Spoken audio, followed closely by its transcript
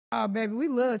Oh, baby, we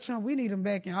love Trump. We need him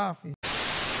back in office.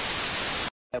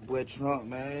 That boy Trump,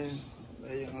 man.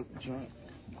 Hey, Uncle Trump.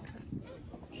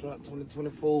 Trump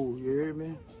 2024, you hear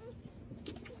me?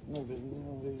 No, baby,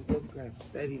 no crap.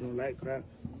 Daddy don't like crap.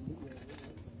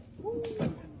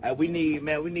 We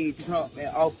need Trump,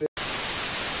 man, office.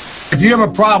 If you have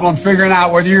a problem figuring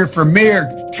out whether you're for me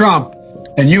or Trump,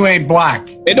 then you ain't black.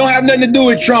 It don't have nothing to do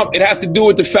with Trump. It has to do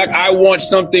with the fact I want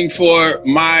something for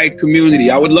my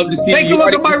community. I would love to see. Take a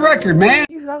look at my record, man.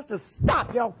 You have to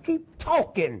stop. Y'all keep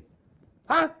talking.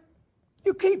 Huh?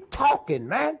 You keep talking,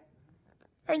 man.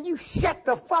 And you shut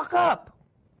the fuck up.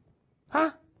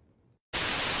 Huh?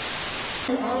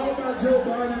 All my Joe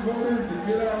Biden voters to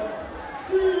get out.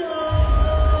 See y'all.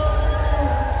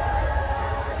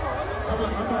 I'm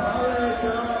gonna holler at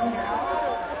y'all.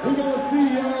 We're gonna see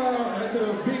y'all at the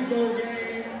bingo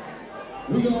game.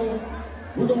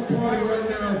 We're gonna party right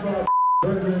now for our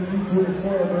President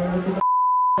T24, man. It's a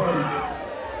party.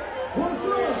 What's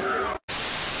up?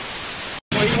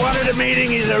 Well, he wanted a meeting.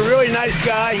 He's a really nice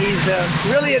guy. He's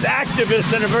really an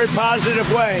activist in a very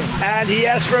positive way. And he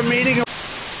asked for a meeting.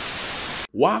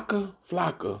 Waka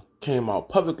Flocka came out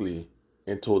publicly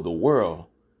and told the world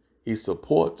he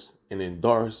supports and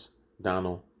endorses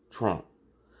Donald Trump,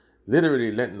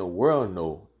 literally letting the world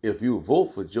know, if you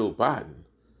vote for Joe Biden,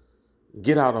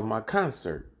 get out of my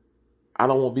concert. I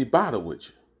don't want to be bothered with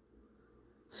you.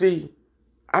 See,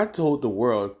 I told the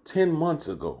world 10 months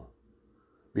ago,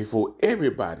 before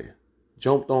everybody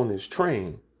jumped on this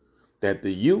train, that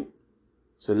the youth,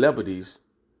 celebrities,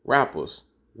 rappers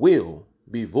will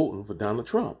be voting for Donald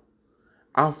Trump.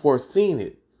 I foreseen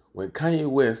it when Kanye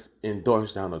West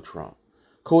endorsed Donald Trump.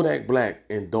 Kodak Black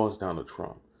endorsed Donald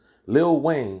Trump. Lil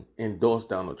Wayne endorsed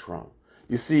Donald Trump.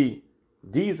 You see,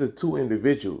 these are two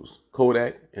individuals,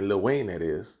 Kodak and Lil Wayne that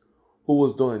is, who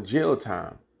was doing jail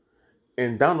time,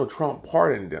 and Donald Trump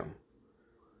pardoned them.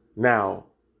 Now,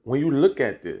 when you look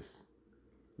at this,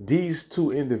 these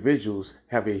two individuals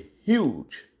have a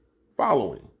huge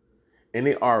following, and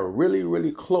they are really,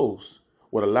 really close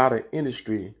with a lot of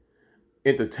industry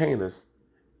entertainers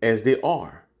as they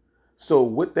are. So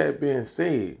with that being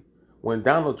said, when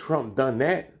Donald Trump done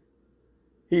that,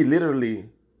 he literally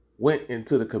went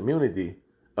into the community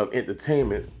of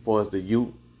entertainment for us, the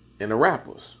youth and the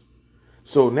rappers.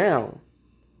 So now,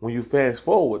 when you fast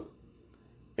forward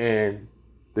and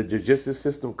the justice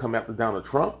system come after Donald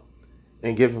Trump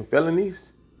and give him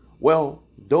felonies, well,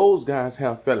 those guys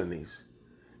have felonies.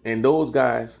 And those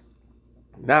guys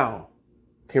now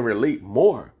can relate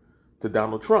more to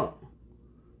Donald Trump.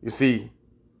 You see,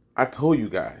 I told you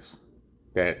guys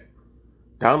that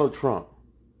Donald Trump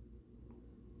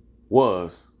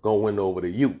was going to win over the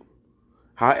youth.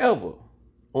 However,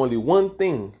 only one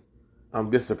thing I'm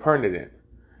disappointed in,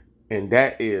 and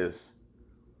that is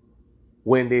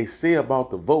when they say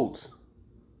about the votes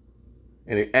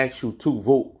and they ask you to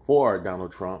vote for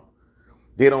Donald Trump,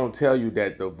 they don't tell you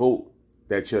that the vote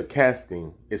that you're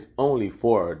casting is only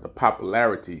for the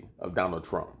popularity of Donald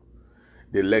Trump.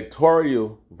 The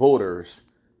electoral voters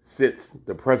sits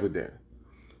the president.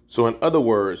 So in other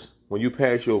words, when you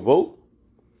pass your vote,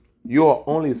 you're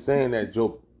only saying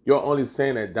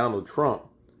that Donald Trump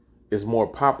is more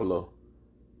popular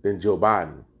than Joe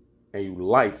Biden, and you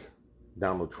like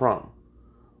Donald Trump.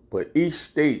 But each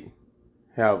state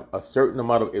have a certain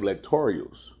amount of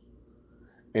electorals,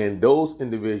 and those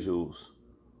individuals,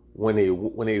 when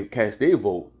they cast their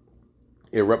vote,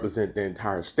 it represents the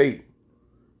entire state.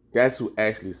 That's who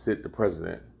actually sit the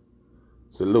president.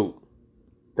 Salute.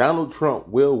 Donald Trump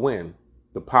will win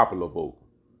the popular vote,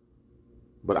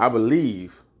 but I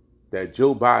believe that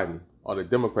Joe Biden or the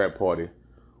Democrat Party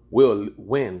will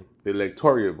win the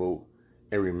electoral vote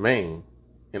and remain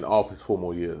in office 4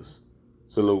 more years.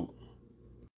 Salute.